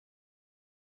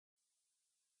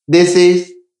This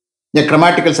is a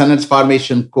grammatical sentence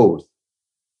formation course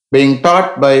being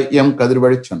taught by M.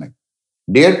 Kadirvadi Chennai.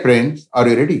 Dear friends, are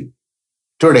you ready?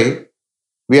 Today,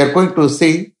 we are going to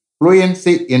see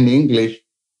Fluency in English,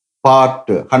 part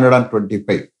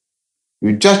 125.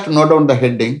 You just note down the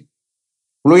heading,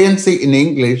 Fluency in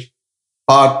English,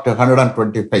 part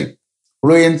 125.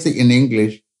 Fluency in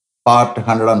English, part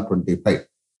 125.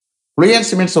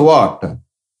 Fluency means what?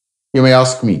 You may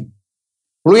ask me.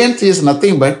 Fluency is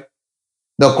nothing but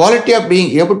the quality of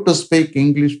being able to speak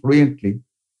English fluently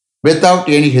without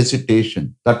any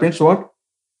hesitation. That means what?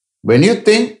 When you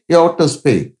think, you have to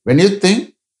speak. When you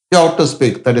think, you have to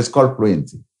speak. That is called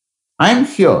fluency. I am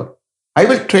here. I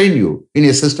will train you in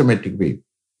a systematic way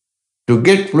to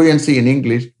get fluency in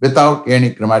English without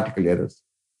any grammatical errors.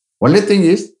 Only thing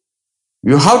is,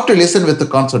 you have to listen with the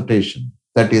concentration.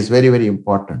 That is very, very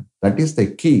important. That is the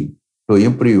key to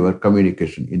improve your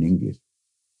communication in English.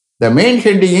 The main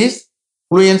heading is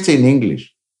Fluency in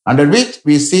English, under which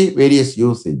we see various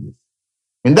usages.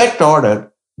 In that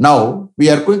order, now we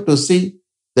are going to see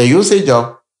the usage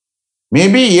of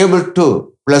may be able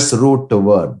to plus root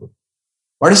verb.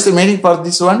 What is the meaning for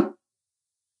this one?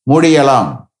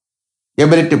 Mudiyalam,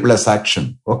 ability plus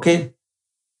action. Okay.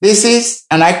 This is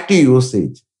an active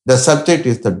usage. The subject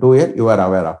is the doer, you are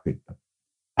aware of it.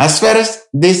 As far as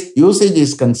this usage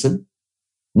is concerned,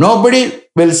 nobody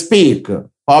will speak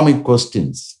forming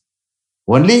questions.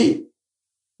 Only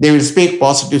they will speak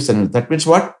positive sentence. That means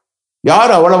what? Yaar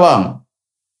avalava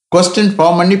question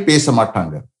form பண்ணி பேச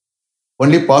மாட்டாங்க.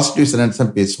 Only positive sentence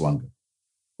பேசுவாங்க.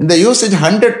 In the usage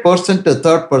 100%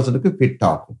 third person க்கு fit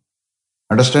ஆகும்.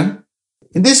 Understand?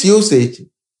 In this usage,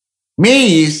 may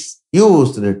is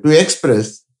used to express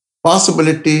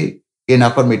possibility in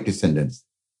affirmative sentence.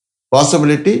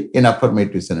 Possibility in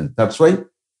affirmative sentence. That's why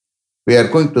we are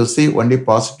going to see only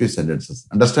positive sentences.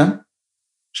 Understand?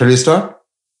 Shall we start?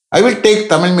 I will take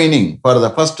Tamil meaning for the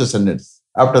first sentence.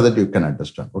 After that, you can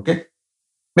understand. Okay?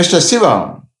 Mr.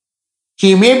 Siva,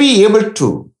 he may be able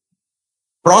to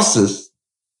process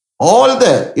all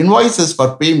the invoices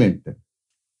for payment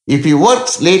if he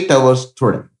works late hours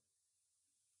today.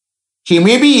 He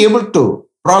may be able to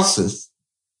process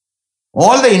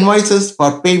all the invoices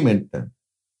for payment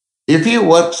if he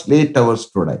works late hours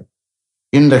today.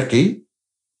 இன்றைக்கு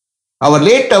அவர்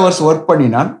late hours work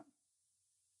பண்ணினால்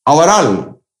அவரால்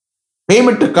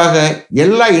பேமெண்ட்டுக்காக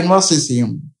எல்லா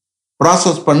இன்வாய்ஸையும்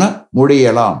process பண்ண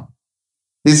முடியலாம்.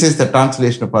 This is the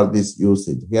translation for this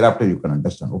usage. Hereafter you can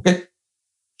understand. Okay?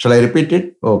 Shall I repeat it?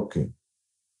 Okay.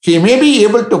 He may be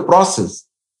able to process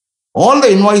all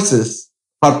the invoices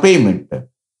for payment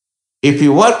if he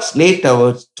works late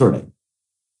hours today.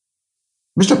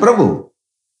 Mr. Prabhu,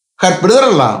 her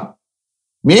brother-in-law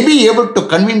may be able to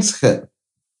convince her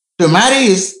to marry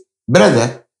his brother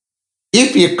if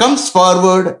he comes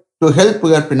forward to help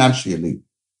her financially.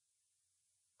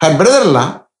 Her brother-in-law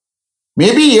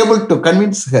may be able to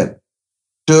convince her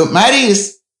to marry his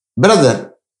brother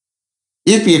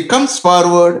if he comes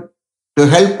forward to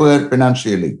help her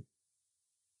financially.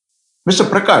 Mr.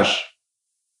 Prakash,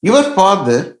 your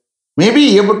father may be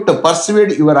able to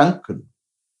persuade your uncle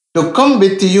to come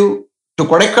with you to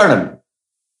Kodaikanal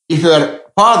if your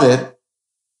father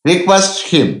requests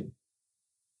him.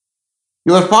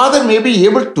 Your father may be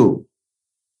able to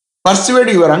persuade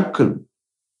your uncle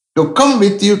to come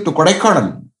with you to Kodaikanal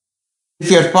if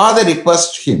your father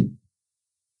requests him.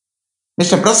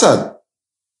 Mr. Prasad,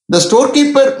 the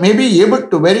storekeeper may be able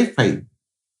to verify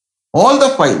all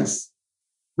the files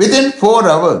within 4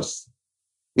 hours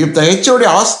if the HOD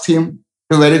asks him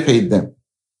to verify them.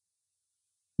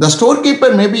 The storekeeper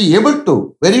may be able to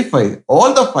verify all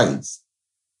the files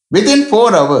within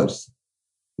 4 hours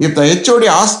if the HOD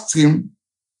asks him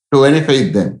to verify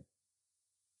them.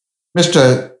 Mr.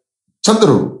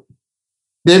 Chandru,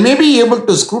 they may be able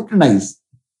to scrutinize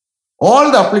all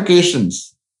the applications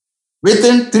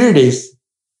within 3 days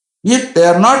if they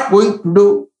are not going to do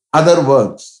other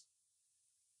works.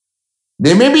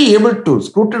 They may be able to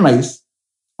scrutinize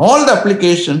all the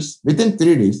applications within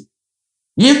 3 days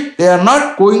if they are not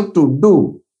going to do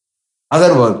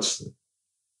other works.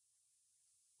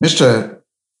 Mr.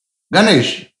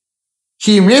 Ganesh,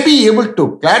 he may be able to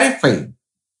clarify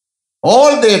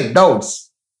all their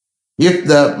doubts if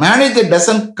the manager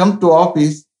doesn't come to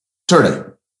office today.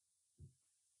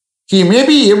 He may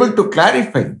be able to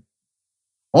clarify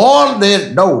all their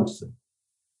doubts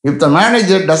if the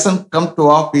manager doesn't come to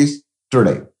office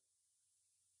today.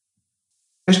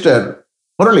 Mr.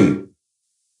 Murali,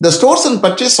 the stores and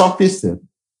purchase officer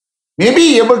may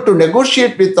be able to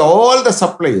negotiate with all the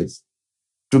suppliers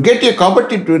to get a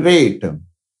competitive rate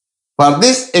for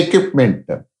this equipment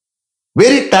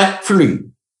very tactfully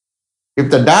if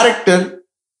the director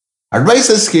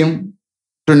advises him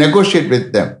to negotiate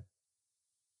with them.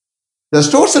 The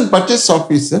stores and purchase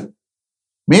officer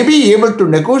may be able to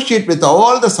negotiate with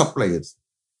all the suppliers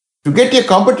to get a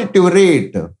competitive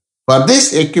rate for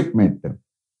this equipment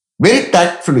very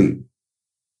tactfully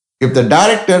if the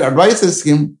director advises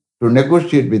him to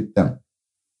negotiate with them.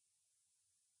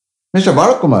 Mr.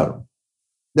 Balakumar,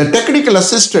 the technical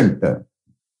assistant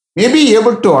may be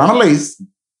able to analyze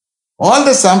all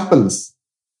the samples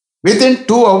within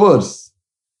 2 hours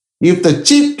if the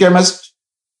chief chemist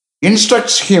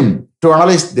instructs him to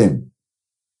analyze them.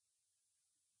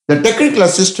 The technical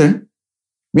assistant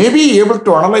may be able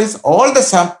to analyze all the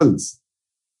samples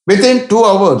within 2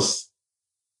 hours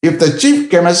if the chief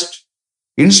chemist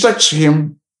instructs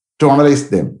him to analyze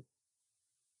them.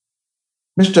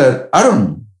 Mr.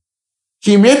 Arun,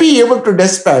 he may be able to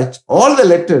dispatch all the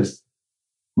letters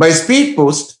by speed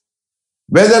post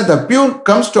whether the peon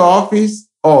comes to office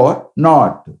or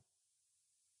not.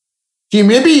 He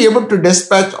may be able to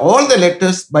dispatch all the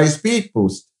letters by speed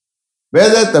post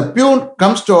whether the peon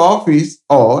comes to office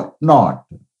or not.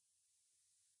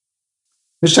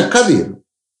 Mr. Kadir,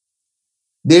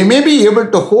 they may be able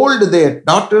to hold their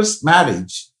daughter's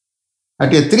marriage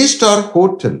at a 3-star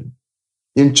hotel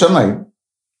in Chennai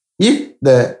if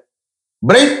the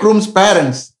bridegroom's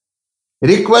parents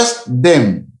request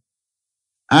them,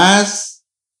 as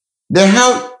they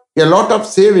have a lot of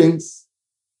savings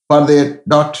for their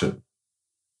daughter.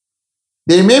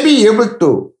 They may be able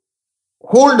to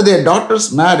hold their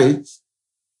daughter's marriage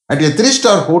at a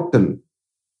 3-star hotel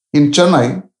in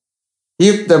Chennai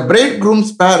if the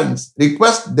bridegroom's parents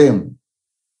request them,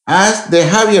 as they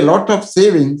have a lot of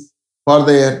savings for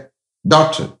their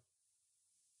daughter.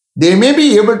 They may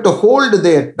be able to hold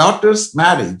their daughter's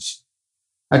marriage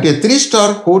at a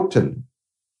 3-star hotel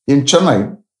in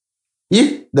Chennai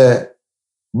if the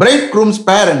bridegroom's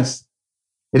parents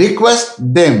request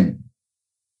them,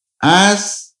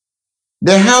 as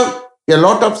they have a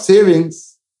lot of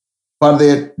savings for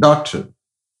their daughter.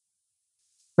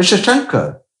 Mr.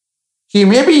 Shankar, he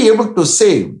may be able to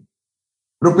save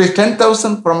rupees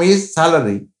 10,000 from his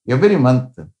salary every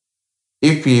month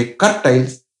if he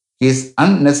curtails his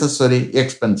unnecessary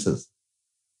expenses.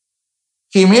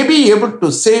 He may be able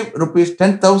to save rupees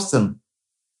 10,000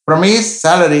 from his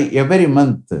salary every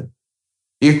month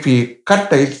if he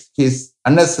curtails his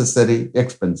unnecessary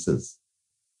expenses.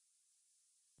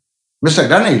 Mr.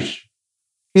 Ganesh,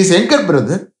 his younger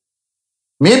brother,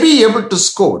 may be able to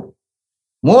score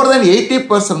more than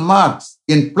 80% marks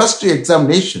in plus 2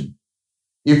 examination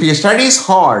if he studies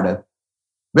hard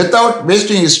without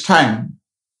wasting his time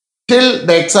till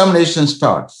the examination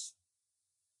starts.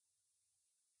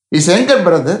 His younger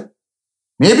brother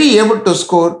may be able to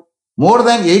score more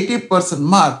than 80%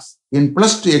 marks in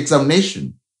plus 2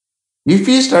 examination if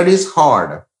he studies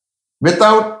hard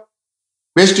without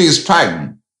wasting his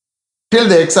time till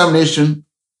the examination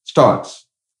starts.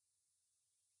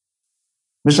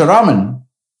 Mr. Raman,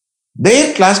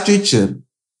 their class teacher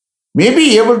may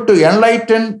be able to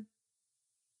enlighten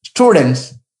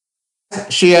students.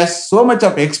 She has so much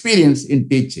of experience in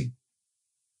teaching.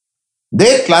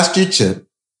 Their class teacher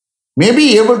may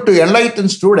be able to enlighten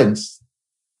students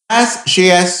as she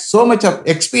has so much of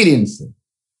experience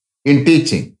in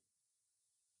teaching.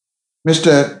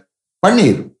 Mr.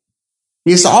 Panir,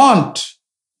 his aunt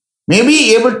may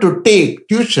be able to take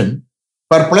tuition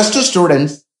for plus 2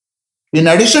 students in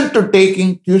addition to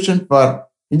taking tuition for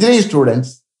engineering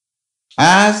students,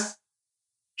 as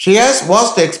she has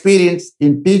vast experience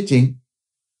in teaching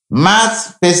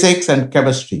maths, physics, and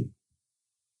chemistry.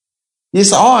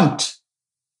 His aunt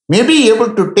may be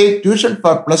able to take tuition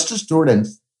for plus 2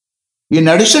 students in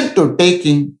addition to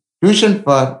taking tuition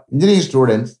for engineering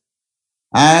students,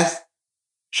 as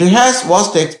she has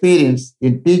vast experience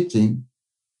in teaching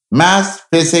maths,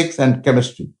 physics, and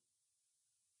chemistry.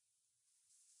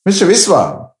 Mr.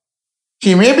 Viswa,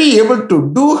 she may be able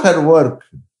to do her work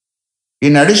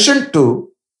in addition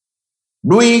to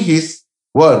doing his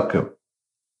work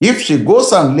if she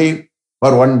goes on leave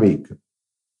for 1 week.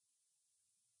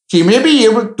 She may be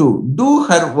able to do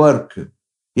her work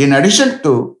in addition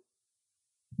to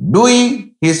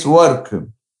doing his work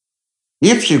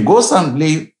if she goes on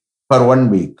leave for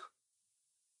 1 week.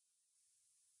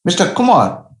 Mr.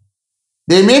 Kumar,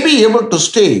 they may be able to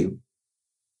stay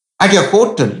at a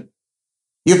hotel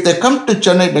if they come to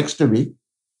Chennai next week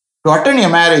to attend a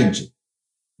marriage,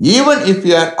 even if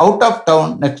you are out of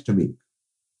town next week.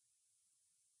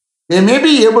 They may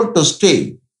be able to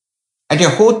stay at a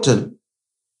hotel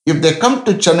if they come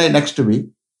to Chennai next week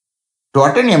to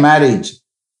attend a marriage,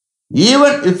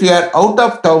 even if you are out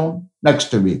of town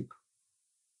next week.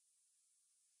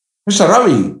 Mr.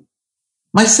 Ravi,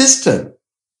 my sister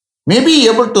may be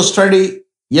able to study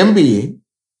MBA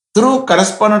through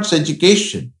correspondence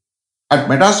education at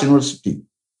Madras University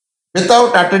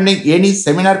without attending any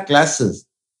seminar classes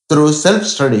through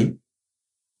self-study,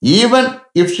 even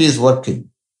if she is working.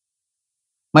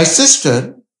 My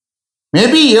sister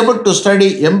may be able to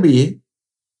study MBA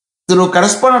through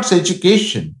correspondence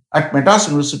education at Madras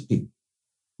University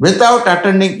without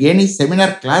attending any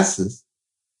seminar classes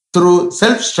through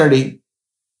self-study,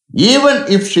 even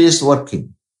if she is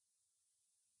working.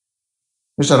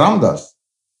 Mr. Ramdas,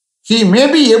 he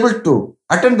may be able to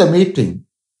attend the meeting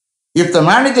if the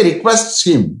manager requests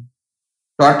him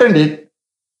to attend it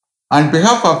on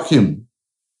behalf of him,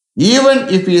 even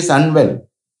if he is unwell.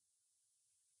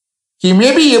 He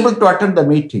may be able to attend the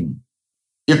meeting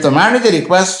if the manager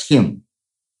requests him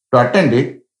to attend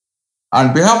it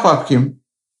on behalf of him,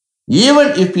 even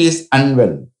if he is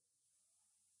unwell.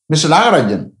 Mr.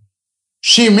 Nagarajan,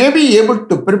 she may be able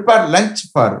to prepare lunch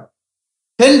for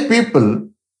 10 people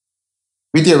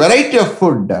with a variety of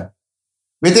food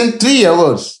within 3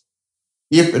 hours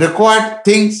if required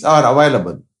things are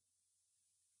available.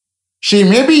 She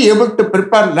may be able to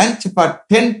prepare lunch for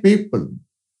 10 people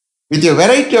with a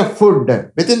variety of food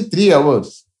within 3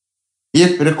 hours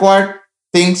if required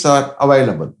things are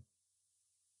available.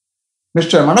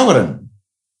 Mr. Manoharan,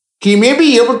 he may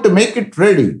be able to make it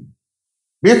ready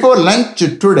before lunch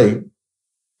today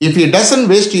if he doesn't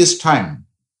waste his time.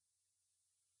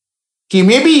 He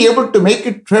may be able to make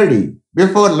it ready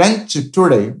before lunch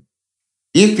today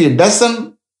if he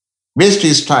doesn't waste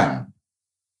his time.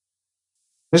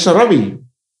 Mr. Ravi,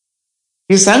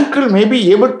 his uncle may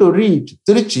be able to reach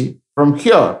Trichy from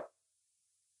here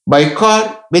by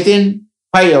car within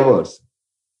 5 hours.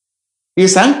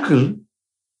 His uncle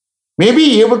may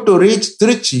be able to reach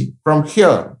Trichy from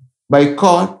here by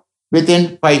car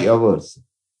within 5 hours.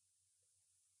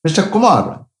 Mr.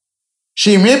 Kumar,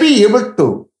 she may be able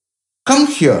to come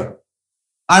here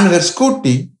on her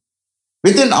scooty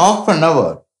within half an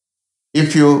hour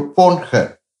if you phone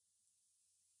her.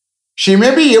 She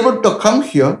may be able to come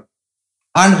here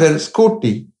on her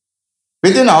scooty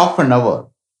within half an hour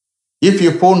if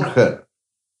you phone her.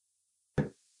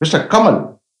 Mr.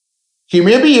 Kamal, he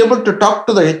may be able to talk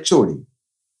to the HOD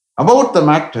about the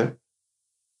matter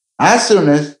as soon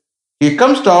as he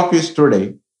comes to office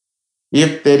today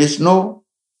if there is no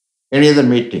any other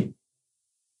meeting.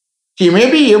 He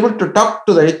may be able to talk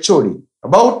to the HOD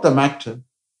about the matter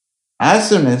as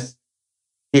soon as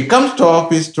he comes to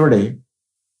office today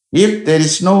if there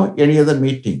is no any other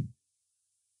meeting.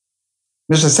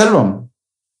 Mr. Selvam,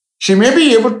 she may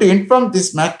be able to inform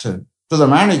this matter to the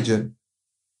manager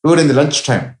during the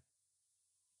lunchtime.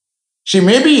 She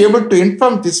may be able to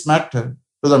inform this matter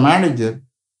to the manager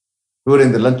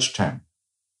during the lunchtime.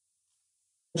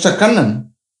 Mr.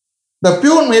 Kannan, the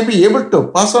peon may be able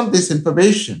to pass on this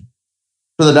information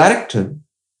to the director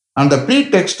on the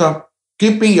pretext of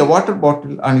keeping a water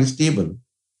bottle on his table,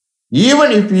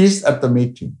 even if he is at the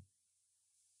meeting.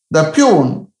 The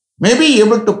peon may be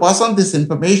able to pass on this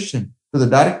information to the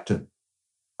director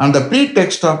on the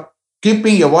pretext of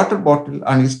keeping a water bottle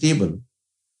on his table,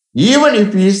 even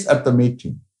if he is at the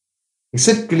meeting. Is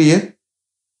it clear?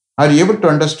 Are you able to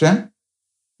understand?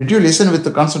 Did you listen with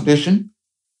the concentration?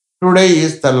 Today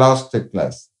is the last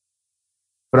class.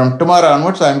 From tomorrow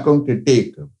onwards, I am going to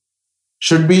take.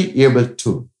 Should be able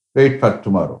to. Wait for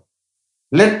tomorrow.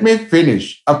 Let me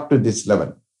finish up to this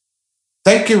level.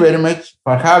 Thank you very much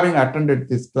for having attended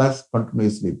this class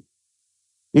continuously.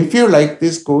 If you like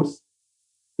this course,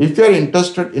 if you are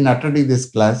interested in attending this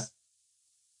class,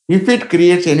 if it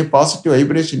creates any positive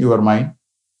vibration in your mind,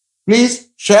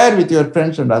 please share with your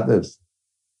friends and others.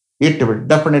 It will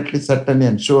definitely, certainly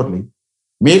and surely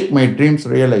make my dreams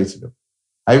realized.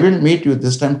 I will meet you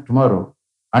this time tomorrow.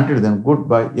 Until then,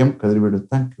 goodbye. M. Kadrivedu.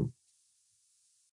 Thank you.